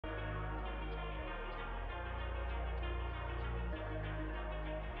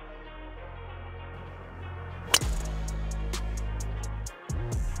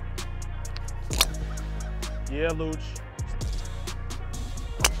Yeah, Luch.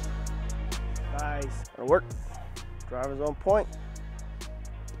 Nice. Gonna work. Driver's on point.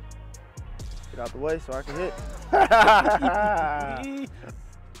 Get out the way so I can hit.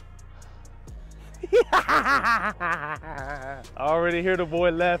 I already hear the boy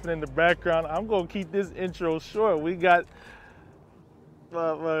laughing in the background. I'm gonna keep this intro short. We got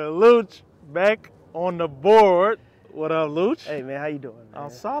Luch back on the board. What up, Luch? Hey man, how you doing, man? I'm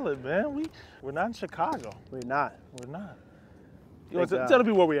solid, man. We're not in Chicago. We're not. We're not. You want to tell the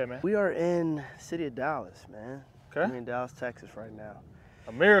people where we at, man? We are in the city of Dallas, man. Okay. We're in Dallas, Texas right now.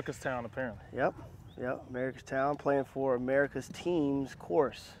 America's town, apparently. Yep. America's town, playing for America's team's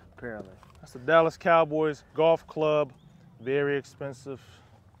course, apparently. That's the Dallas Cowboys Golf Club. Very expensive,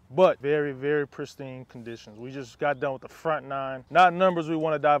 but very, very pristine conditions. We just got done with the front nine. Not numbers we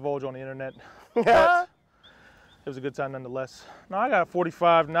want to divulge on the internet, but it was a good time nonetheless. No, I got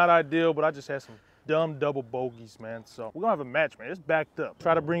 45, not ideal, but I just had some dumb double bogeys, man. So we're gonna have a match, man. It's backed up.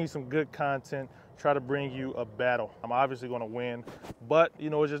 Try to bring you some good content. Try to bring you a battle. I'm obviously gonna win, but you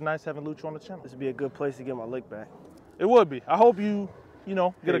know, it's just nice having Luch on the channel. This would be a good place to get my lick back. It would be. I hope you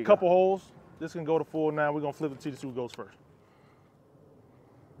know, get a couple holes. This can go to full now. We're gonna flip it to see who goes first.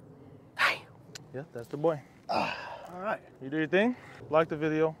 Yeah, that's the boy. All right. You do your thing. Like the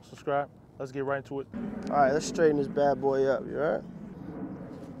video, subscribe. Let's get right into it. All right, let's straighten this bad boy up. You all right?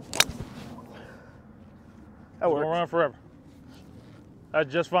 That works. We're gonna run forever.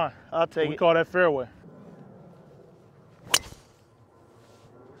 That's just fine. I'll take it. We call that fairway.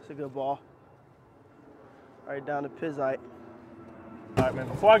 It's a good ball. Right down to Pizzite. All right, man.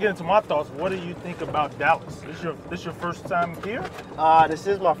 Before I get into my thoughts, what do you think about Dallas? This your first time here? This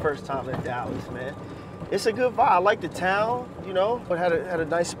is my first time in Dallas, man. It's a good vibe. I like the town, you know. I had a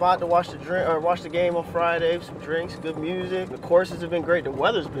nice spot to watch the game on Friday. Some drinks, good music. The courses have been great. The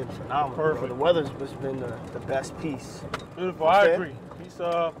weather's been phenomenal. Perfect. The weather's been the best piece. Beautiful. I agree. He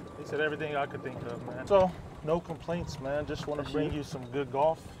said everything I could think of, man. So no complaints, man. Just want to bring you some good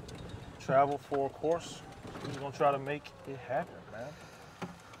golf. Travel for a course. We're just gonna try to make it happen, man.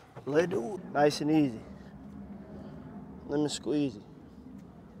 Let's do it. Nice and easy. Lemon squeezy.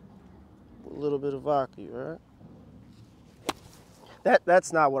 A little bit of vodka, right?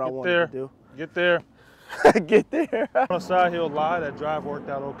 That's not what I wanted to do. Get there. Get there. On a side hill lie, that drive worked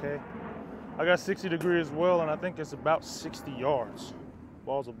out okay. I got 60 degrees as well, and I think it's about 60 yards.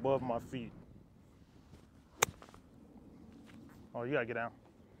 Ball's above my feet. Oh, you gotta get down.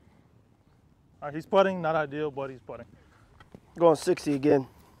 All right, he's putting, not ideal, but he's putting. Going 60 again.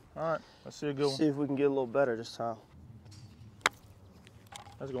 All right, let's see a good one. See if we can get a little better this time.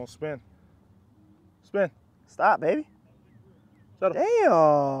 That's gonna spin. Spin. Stop, baby.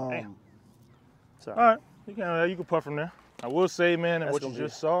 Settle. Damn. Sorry. All right, you can putt from there. I will say, man, and what you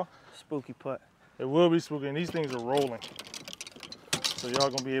just saw, spooky putt. It will be spooky, and these things are rolling. So y'all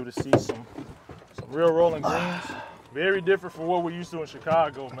gonna be able to see some real rolling greens. Very different from what we're used to in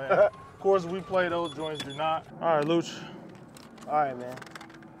Chicago, man. Of course, we play those joints, do not. All right, Luch. All right, man.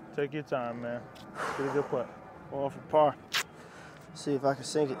 Take your time, man. Get a good putt. Going for par. See if I can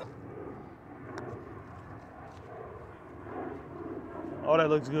sink it. Oh, that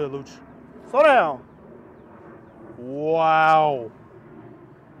looks good, Luch. Slow down. Wow.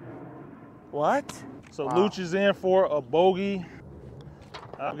 What? So wow. Luch is in for a bogey.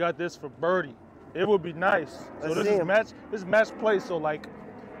 I got this for birdie. It would be nice. So this is match play. So like,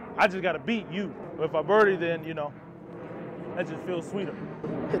 I just gotta beat you. But if I birdie, then you know, that just feels sweeter.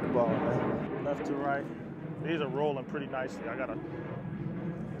 Hit the ball, man. Left to right. These are rolling pretty nicely. I think I'm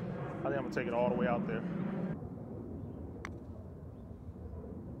gonna take it all the way out there.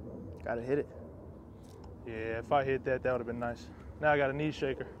 Gotta hit it. Yeah, if I hit that, that would have been nice. Now I got a knee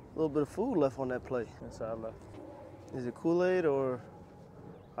shaker. A little bit of food left on that plate. Inside left. Is it Kool-Aid or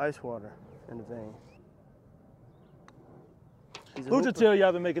ice water in the vein? Luch will tell you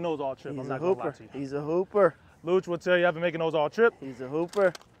I've been making those all trip. I'm not gonna lie to you. He's a hooper. Luch will tell you I've been making those all trip. He's a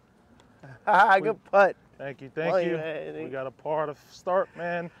hooper. Good putt. Thank you, thank you. We got a par to start,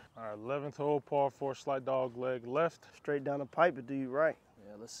 man. All right, 11th hole, par 4, slight dog leg left. Straight down the pipe, but do you right.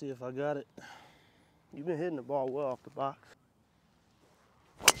 Yeah, let's see if I got it. You've been hitting the ball well off the box.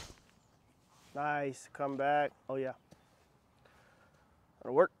 Nice, come back. Oh yeah.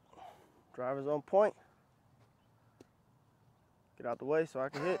 That'll work. Driver's on point. Get out the way so I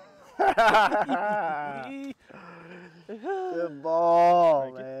can hit. Good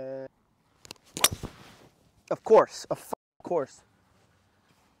ball, man. Of course, of course.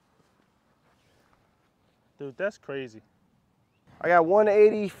 Dude, that's crazy. I got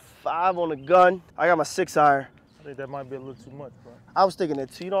 185 on the gun. I got my 6 iron. I think that might be a little too much, bro. I was thinking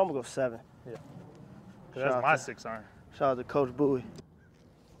that too. You know, I'm gonna go 7. Yeah. That's my 6-iron. Shout out to Coach Bowie.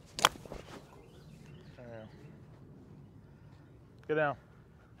 Damn. Get down.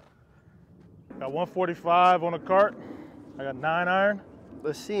 Got 145 on the cart. I got 9-iron.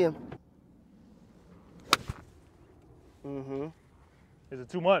 Let's see him. Mm-hmm. Is it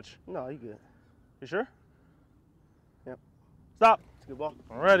too much? No, you good. You sure? Yep. Stop. It's a good ball.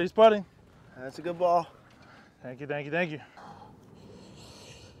 All right, he's putting. That's a good ball. Thank you, thank you, thank you.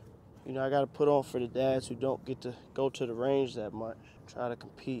 You know, I got to put on for the dads who don't get to go to the range that much. Try to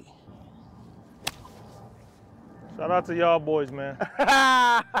compete. Shout out to y'all boys, man.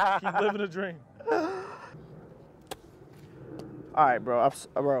 Keep living the dream. All right, bro.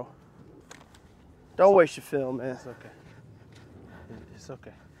 Bro. Don't waste your film, man. It's okay. It's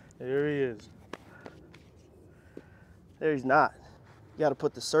okay. There he is. There he's not. You got to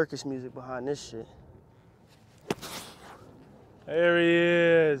put the circus music behind this shit. There he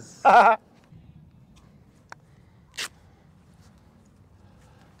is. I'm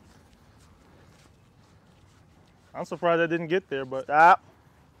surprised I didn't get there, but Stop.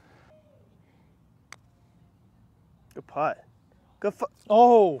 Good putt. Good foot.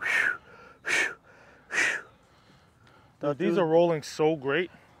 oh, dude, these are rolling so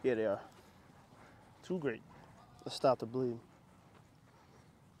great. Yeah, they are. Too great. Let's stop the bleeding.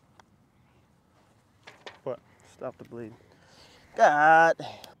 What? Stop the bleeding. God.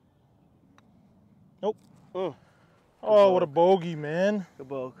 Nope. Mm. Oh, what a bogey, man. Good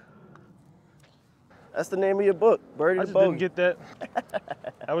bog. That's the name of your book, Birdie I the just Bogey. didn't get that.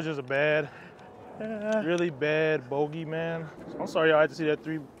 That was just a bad, really bad bogey, man. I'm sorry y'all had to see that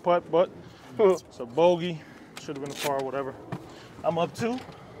 3-putt, but it's a bogey. Should have been a par, whatever. I'm up 2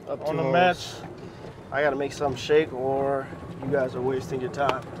 Up on to the holes. match. I gotta make something shake, or you guys are wasting your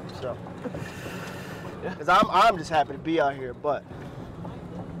time. So, because I'm just happy to be out here, but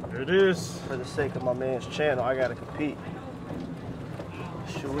There it is. for the sake of my man's channel, I gotta compete.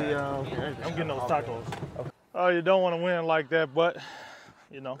 Should we? I'm getting those tacos. Oh, you don't want to win like that, but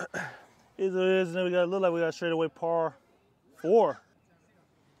you know, is what it is. And then we got look like we got straight away par 4.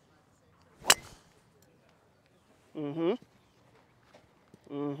 Mm-hmm.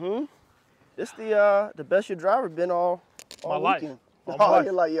 Mm-hmm. This the best your driver been all My life. weekend. All my life.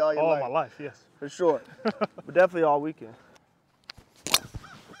 Your life, yeah, all your All life. my life, yes. For sure. But definitely all weekend.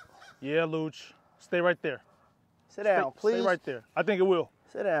 Yeah, Luch. Stay right there. Sit down, please. Stay right there. I think it will.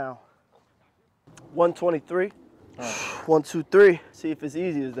 Sit down. 123. All right. 1, 2, 3. See if it's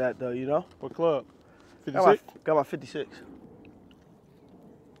easy as that, though, you know? What club? 56? Got my 56.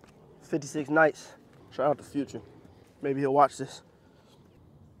 56 nights. Shout out to Future. Maybe he'll watch this.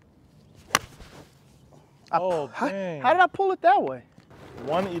 Oh, dang. How did I pull it that way?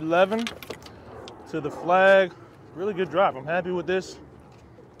 111 to the flag. Really good drive. I'm happy with this.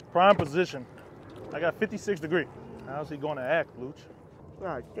 Prime position. I got 56 degree. How's he going to act, Luch?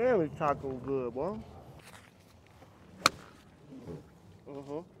 God damn, it's taco good, boy.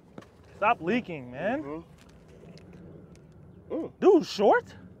 Stop leaking, man. Mm. Dude, short?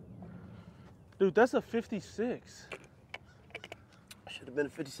 Dude, that's a 56. Should have been a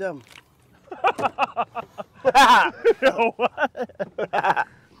 57. Yo, what?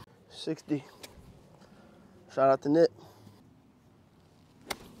 60. Shout out to Nit.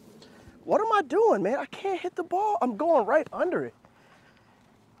 What am I doing, man? I can't hit the ball. I'm going right under it.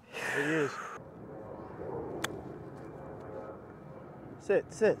 There he is. Sit.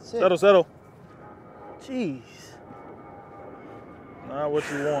 Settle. Jeez. Not what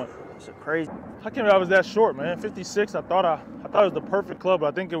you want. It's a crazy. How come I was that short, man? 56. I thought it was the perfect club,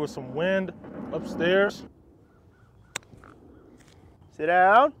 but I think it was some wind upstairs. Sit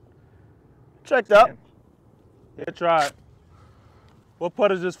down. Checked up. Yeah, try it. What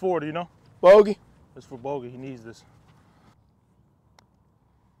putt is this for, do you know? Bogey. It's for bogey. He needs this.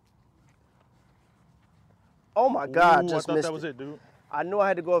 Oh my God, Ooh, just I thought missed that was it. it, dude. I knew I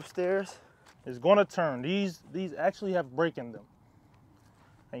had to go upstairs. It's gonna turn. These actually have break in them.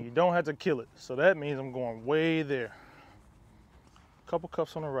 And you don't have to kill it. So that means I'm going way there. Couple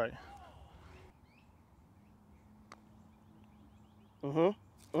cups on the right.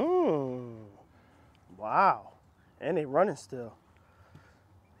 Wow. And they running still.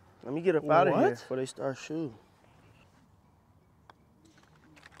 Let me get up out of here What? before they start shooting.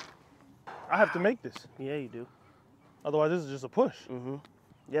 I have to make this. Yeah, you do. Otherwise, this is just a push.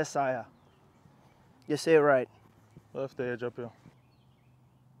 Yes, Saya. You say it right. Left edge uphill.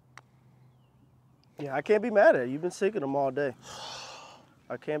 Yeah, I can't be mad at it. You've been sinking them all day.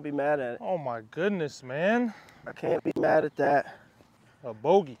 I can't be mad at it. Oh my goodness, man. I can't be mad at that. A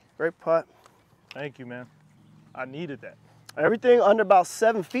bogey. Great putt. Thank you, man. I needed that. Everything under about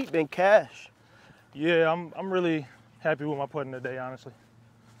 7 feet been cash. Yeah, I'm really happy with my putting today, honestly.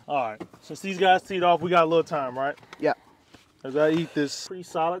 All right, since these guys teed off, we got a little time, right? Yeah. As I eat this pretty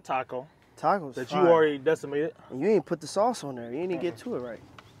solid taco Tacos that fire. you already decimated. And you ain't put the sauce on there. You didn't even get to it right.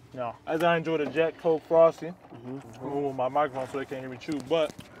 No, as I enjoy the Jack Coke Frosty, move my microphone so they can't hear me chew.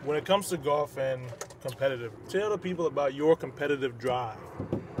 But when it comes to golf and competitive, tell the people about your competitive drive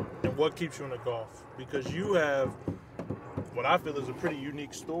and what keeps you in the golf. Because you have what I feel is a pretty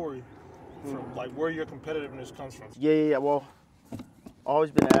unique story from like where your competitiveness comes from. Yeah. Well,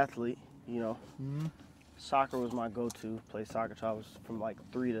 always been an athlete, you know. Soccer was my go-to. Played soccer till I was from like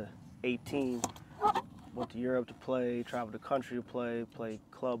 3 to 18. Went to Europe to play, traveled the country to play, played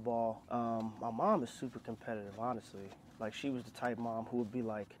club ball. My mom is super competitive, honestly. Like, she was the type mom who would be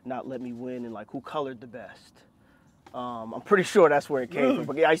like, not let me win and like, who colored the best? I'm pretty sure that's where it came from.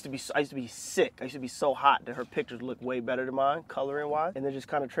 But yeah, I used to be sick. I used to be so hot that her pictures looked way better than mine, coloring wise. And then just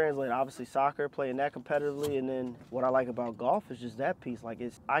kind of translated, obviously soccer, playing that competitively. And then what I like about golf is just that piece. Like,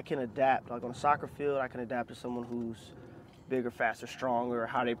 I can adapt. Like on a soccer field, I can adapt to someone who's bigger, faster, stronger,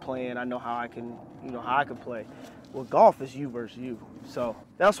 how they playing. I know how I can, how I can play. Well, golf is you versus you. So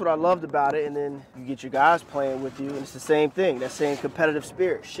that's what I loved about it. And then you get your guys playing with you, and it's the same thing, that same competitive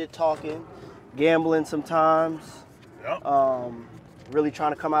spirit. Shit talking, gambling sometimes, really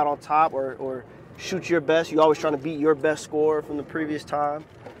trying to come out on top or shoot your best. You're always trying to beat your best score from the previous time.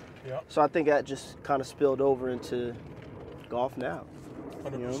 So I think that just kind of spilled over into golf now.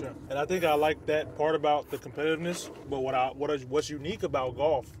 100%. And I think I like that part about the competitiveness. But what's unique about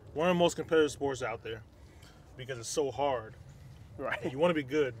golf, one of the most competitive sports out there, because it's so hard. Right. And you want to be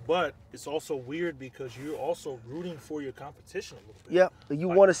good, but it's also weird because you're also rooting for your competition a little bit. Yeah, you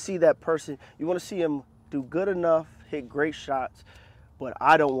want to see that person. You want to see him do good enough, hit great shots, but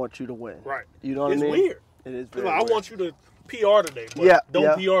I don't want you to win. Right. You know what I mean? It's weird. It is very like, weird. I want you to PR today, but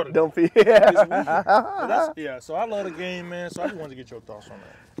don't PR today. Don't PR. It's weird. So I love the game, man. So I just wanted to get your thoughts on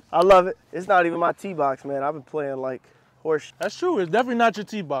that. I love it. It's not even my tee box, man. I've been playing like horse. That's true. It's definitely not your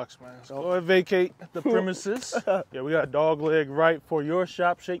tee box, man. So go ahead, vacate the premises. Yeah, we got dog leg right for your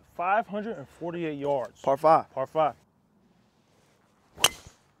shop shake, 548 yards. Par 5. Par 5.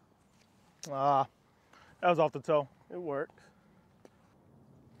 That was off the toe. It works.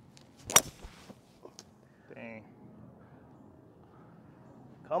 Dang.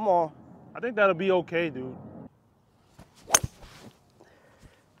 Come on. I think that'll be okay, dude.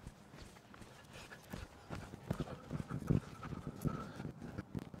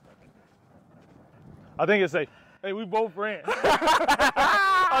 I think it's safe. Hey, we both ran.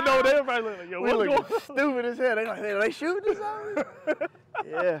 I know they're probably like, yo, We what's look going stupid as hell. They like, man, are they shooting or something?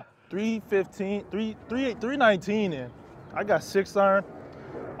 Yeah. 315, 319 in. I got 6 iron.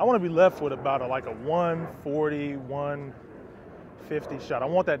 I want to be left with about like a 140, 150 shot. I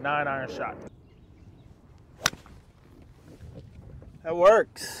want that 9 iron shot. That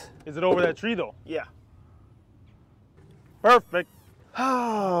works. Is it over that tree though? Yeah. Perfect.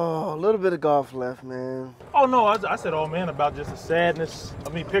 Oh, a little bit of golf left, man. Oh no, I said, oh man, about just the sadness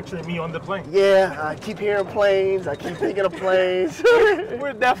of me picturing me on the plane. Yeah, I keep hearing planes. I keep thinking of planes.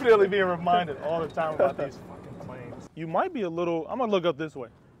 We're definitely being reminded all the time about these fucking planes. You might be a little, I'm gonna look up this way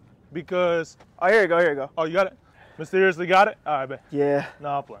because. Oh, here you go, here you go. Oh, you got it? Mysteriously got it? All right, bet. Yeah.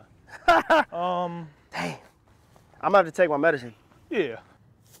 No, I'm playing. Dang. I'm gonna have to take my medicine. Yeah.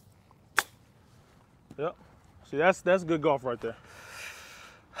 Yep. See, that's good golf right there.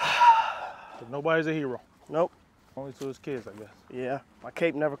 But nobody's a hero. Nope. Only to his kids, I guess. Yeah. My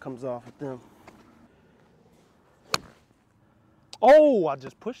cape never comes off with them. Oh, I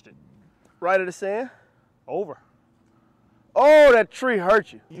just pushed it. Right of the sand? Over. Oh, that tree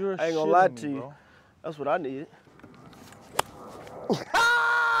hurt you. You're I ain't gonna lie shitting to me, you. bro. That's what I needed.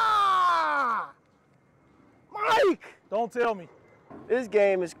 Mike! Don't tell me. This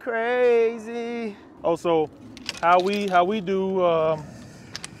game is crazy. Oh, so how we do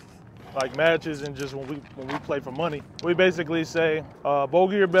like matches and just when we play for money, we basically say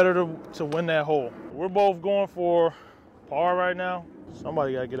bogey or better to win that hole. We're both going for par right now.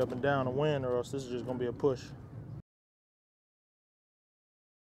 Somebody gotta get up and down to win, or else this is just gonna be a push.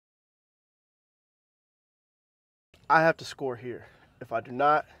 I have to score here. If I do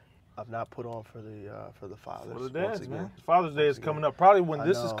not, I've not put on for the fathers. For the once dads, again. man. Father's Day is coming up. Probably when I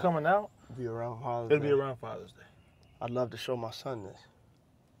this is know. coming out, Be around Father's it'll Day. be around Father's Day. I'd love to show my son this.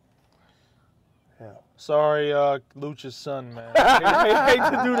 Yeah. Sorry, Lucha's son, man. I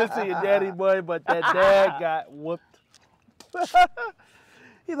hate to do this to your daddy, boy, but that dad got whooped.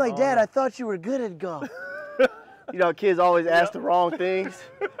 He's like, Dad, I thought you were good at golf. You know, kids always ask the wrong things.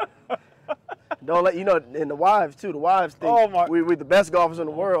 Don't let you know, and the wives too. The wives think we the best golfers in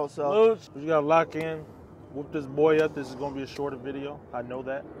the world. So Luch, you gotta lock in, whoop this boy up. This is gonna be a shorter video. I know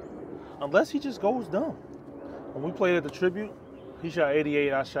that. Unless he just goes dumb. When we played at the Tribute, he shot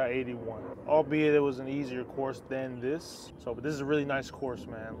 88, I shot 81. Albeit it was an easier course than this. So, but this is a really nice course,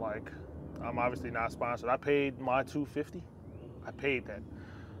 man. Like, I'm obviously not sponsored. I paid my $250. I paid that.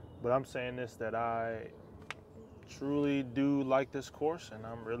 But I'm saying this, that I truly do like this course and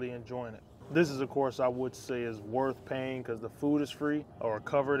I'm really enjoying it. This is a course I would say is worth paying because the food is free or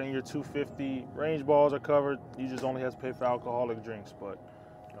covered in your $250. Range balls are covered. You just only have to pay for alcoholic drinks. But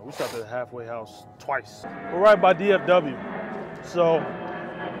you know, we stopped at the halfway house twice. We're right by DFW. So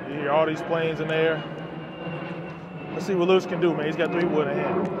you hear all these planes in the air. Let's see what Lewis can do, man. He's got 3 wood in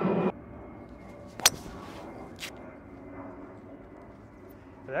hand.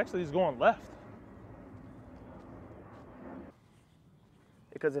 But actually, he's going left.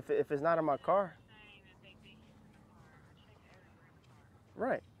 because if it's not in my car,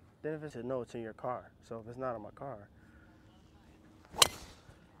 right? Then if it said no, it's in your car. So if it's not in my car.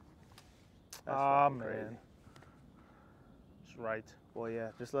 Ah, man. That's right. Well, yeah,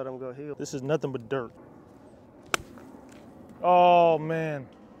 just let him go heal. This is nothing but dirt. Oh, man.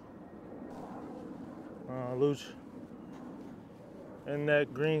 Luch. In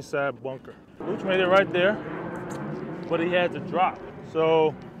that green side bunker. Luch made it right there, but he had to drop.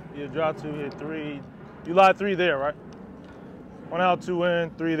 So you drop 2, hit 3. You lied 3 there, right? 1 out, 2 in,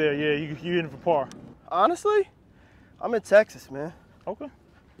 3 there. Yeah, you in for par. Honestly, I'm in Texas, man. Okay.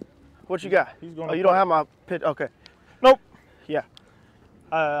 What you got? He's going. Oh, you don't have my pitch. Okay. Nope. Yeah.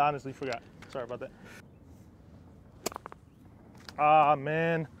 I honestly forgot. Sorry about that. Ah,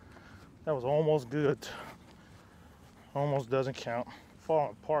 man. That was almost good. Almost doesn't count.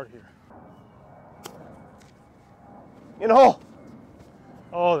 Falling apart here. In the hole.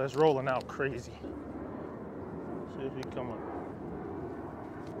 Oh, that's rolling out crazy. See if he can come up.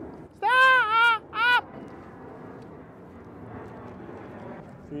 Stop!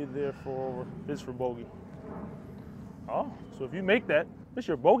 3 there, 4 over. This for bogey. Oh, so if you make that, this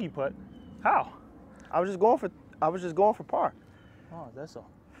your bogey putt. How? I was just going for par. Oh, that's all.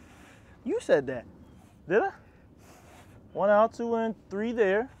 You said that. Did I? 1 out, 2 in, 3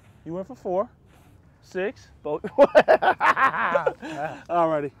 there. You went for 4. 6.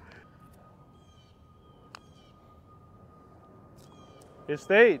 Alrighty. It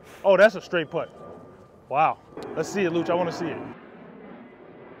stayed. Oh, that's a straight putt. Wow. Let's see it, Luch. I want to see it.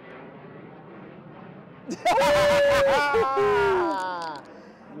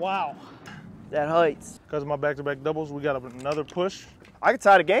 Wow. That hurts. Because of my back-to-back doubles, we got another push. I can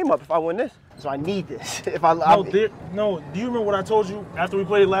tie the game up if I win this. So I need this. If no, do you remember what I told you after we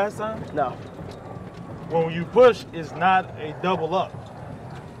played last time? No. When you push, it's not a double up.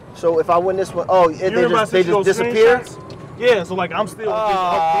 So if I win this one, oh, they just disappear? Yeah, so like I'm still up 3.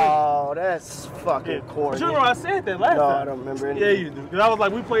 Oh, Oh, that's fucking corny. You remember I said that last time? No, I don't remember anything. Yeah, you do. Because I was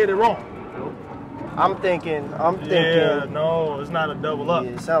like, we played it wrong. I'm thinking. Yeah, no, it's not a double up. Yeah,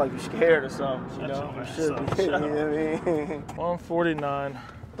 it sounds like you're scared or something. You know, you should be. You know what I mean? 149.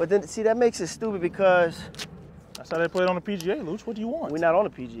 But then, see, that makes it stupid because that's how they played on the PGA, Luch. What do you want? We're not on the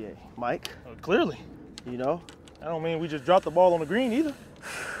PGA, Mike. Clearly. You know? That don't mean we just dropped the ball on the green either.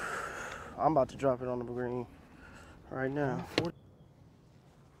 I'm about to drop it on the green right now.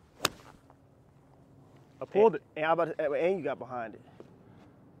 I pulled it. And you got behind it.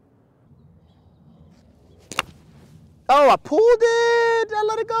 Oh, I pulled it. I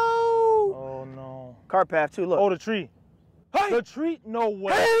let it go. Oh, no. Cart path, too. Look. Oh, the tree. Hey. The tree? No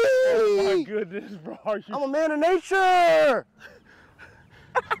way. Hey. Oh, my goodness, bro. I'm a man of nature.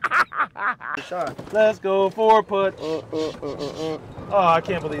 Let's go 4 putt. Oh, I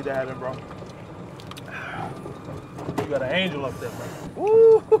can't believe that happened, bro. You got an angel up there, bro.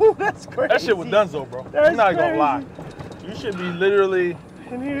 Ooh, that's crazy. That shit was donezo, bro. That's I'm not crazy. Gonna lie. You should be literally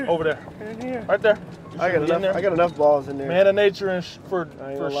in here. Over there. In here. Right there. I got enough balls in there. Man of nature and for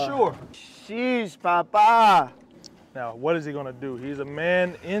sure. Jeez, Papa. Now, what is he gonna do? He's a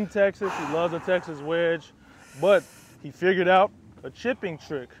man in Texas. He loves a Texas wedge, but he figured out a chipping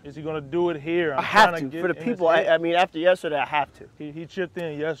trick. Is he gonna do it here? I have to. For the people, I mean, after yesterday, I have to. He chipped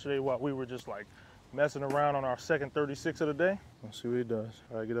in yesterday while we were just like messing around on our second 36 of the day. Let's see what he does.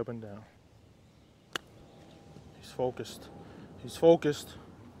 All right, get up and down. He's focused. He's focused.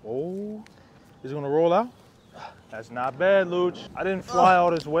 Oh, he's gonna roll out. That's not bad, Luch. I didn't fly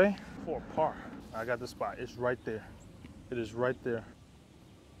all this way for a par. I got the spot. It's right there. It is right there.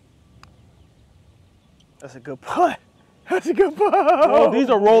 That's a good putt. That's a good putt. Oh, these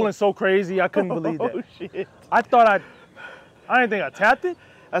are rolling so crazy. I couldn't believe that. Oh, shit. I didn't think I tapped it.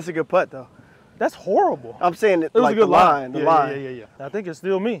 That's a good putt, though. That's horrible. I'm saying it was like a good the line. The line. Yeah. I think it's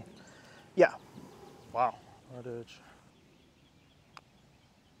still me. Yeah. Wow. Right edge.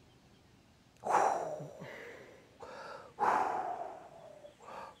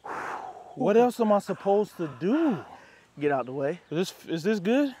 What else am I supposed to do? Get out the way. Is this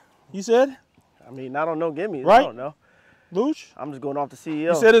good? You said? I mean, I don't know Gimmes. Right? I don't know. Luch? I'm just going off the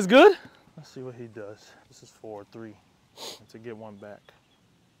CEO. You said it's good? Let's see what he does. This is 4-3. And to get one back.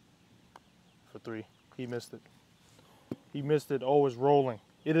 For 3. He missed it. He missed it. Oh, it's rolling.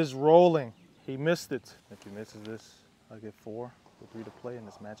 It is rolling. He missed it. If he misses this, I get 4 with 3 to play, and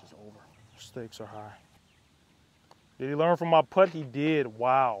this match is over. Stakes are high. Did he learn from my putt? He did.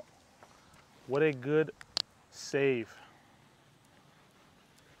 Wow. What a good save.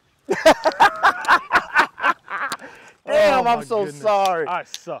 Damn, I'm so goodness. sorry. I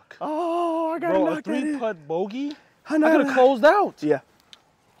suck. Oh, I got to Bro, a knock that in. 3-putt bogey? I I could have closed out. Yeah.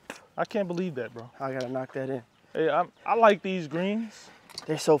 I can't believe that, bro. I got to knock that in. Hey, I like these greens.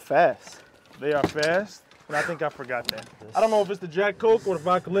 They're so fast. They are fast, and I think I forgot that. I don't know if it's the Jack Coke or the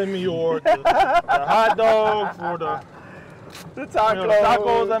vodka lemon or the hot dog or the tacos. the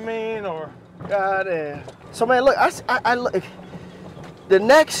tacos, I mean, or... God damn. So, man, look, I look. The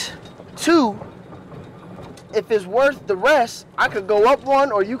next 2, if it's worth the rest, I could go up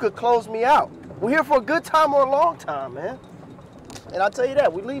 1 or you could close me out. We're here for a good time or a long time, man. And I'll tell you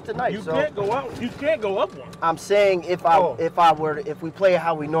that, we leave tonight. You can't go out. You can't go up 1. I'm saying if we play it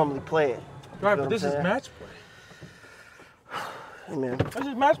how we normally play it. Right, but this is match play. Hey, man. This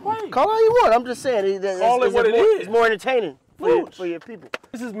is match play. Call it how you want. I'm just saying. Call it what it is. It's more entertaining for your people.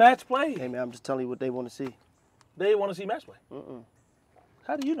 This is match play. Hey, man, I'm just telling you what they want to see. They want to see match play.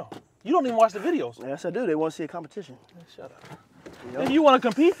 How do you know? You don't even watch the videos. Yes, I do. They want to see a competition. Shut up. If you want to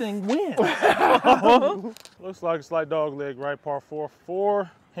compete, then win. Looks like a slight dog leg, right? Par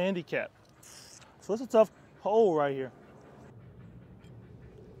 4 handicap. So it's a tough hole right here.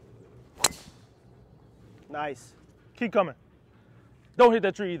 Nice. Keep coming. Don't hit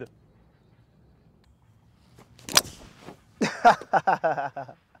that tree either.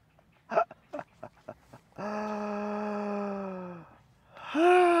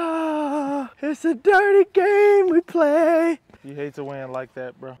 It's a dirty game we play. You hate to win like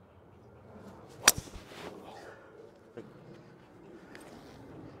that, bro.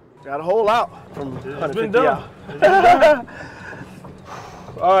 Got a hole out from It's 150 been done. out. It's been done.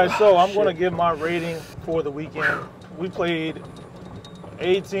 All right, so I'm going to give my rating for the weekend. We played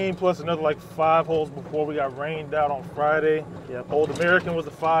 18 plus another like 5 holes before we got rained out on Friday. Yep. Old American was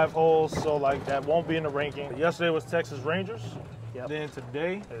the 5 holes, so like that won't be in the ranking. Yesterday was Texas Rangers. Yep. Then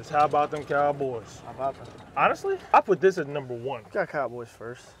today is how about them Cowboys? How about that? Honestly, I put this at number 1. Got Cowboys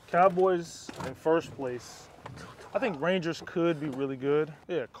first. Cowboys in first place. I think Rangers could be really good.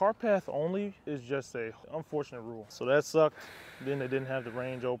 Yeah, car path only is just a unfortunate rule. So that sucked. Then they didn't have the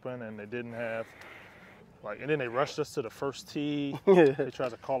range open, and they didn't have and then they rushed us to the first tee. They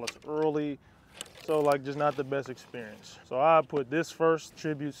tried to call us early. So like just not the best experience. So I put this first,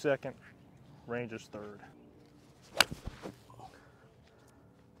 Tribute second, Rangers third.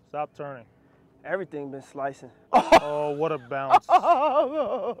 Stop turning. Everything been slicing. Oh, what a bounce.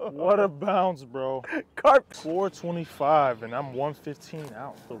 What a bounce, bro. Carp. 425, and I'm 115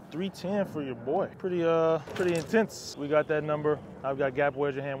 out. So 310 for your boy. Pretty intense. We got that number. I've got gap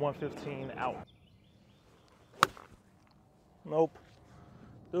wedge in hand, 115 out. Nope.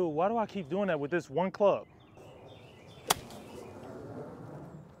 Dude, why do I keep doing that with this one club?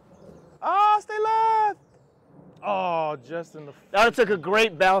 Oh, stay left. Oh, just in the... That took a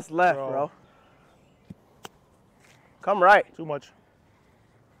great bounce left, bro. Come right. Too much.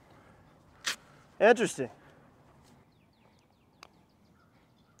 Interesting.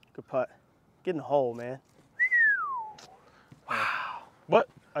 Good putt. Get in the hole, man. Wow. But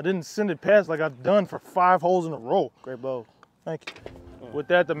I didn't send it past like I've done for 5 holes in a row. Great bow. Thank you. With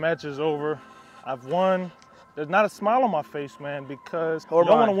that, the match is over. I've won. There's not a smile on my face, man, because you don't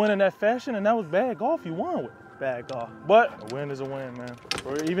want to win in that fashion, and that was bad golf you won with. Bad golf. But a win is a win, man.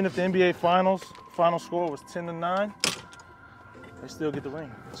 Or even if the NBA Finals final score was 10-9, they still get the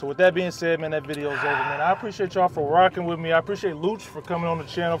ring. So with that being said, man, that video's over, man. I appreciate y'all for rocking with me. I appreciate Luch for coming on the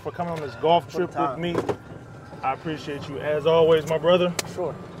channel, for coming on this golf trip with me. I appreciate you as always, my brother.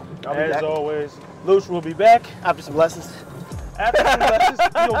 Sure. As always, Luch will be back. After some lessons. After some lessons,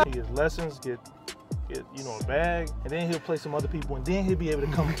 he'll get lessons, get a bag, and then he'll play some other people, and then he'll be able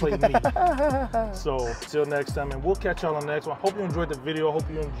to come play me. So till next time, and we'll catch y'all on the next one. Hope you enjoyed the video. Hope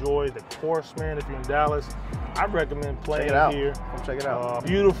you enjoyed the course, man. If you're in Dallas, I recommend playing here. Come check it out.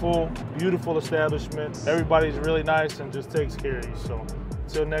 Beautiful, beautiful establishment. Everybody's really nice and just takes care of you. So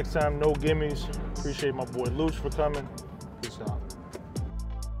Until next time, no gimmies. Appreciate my boy Luch for coming. Peace out.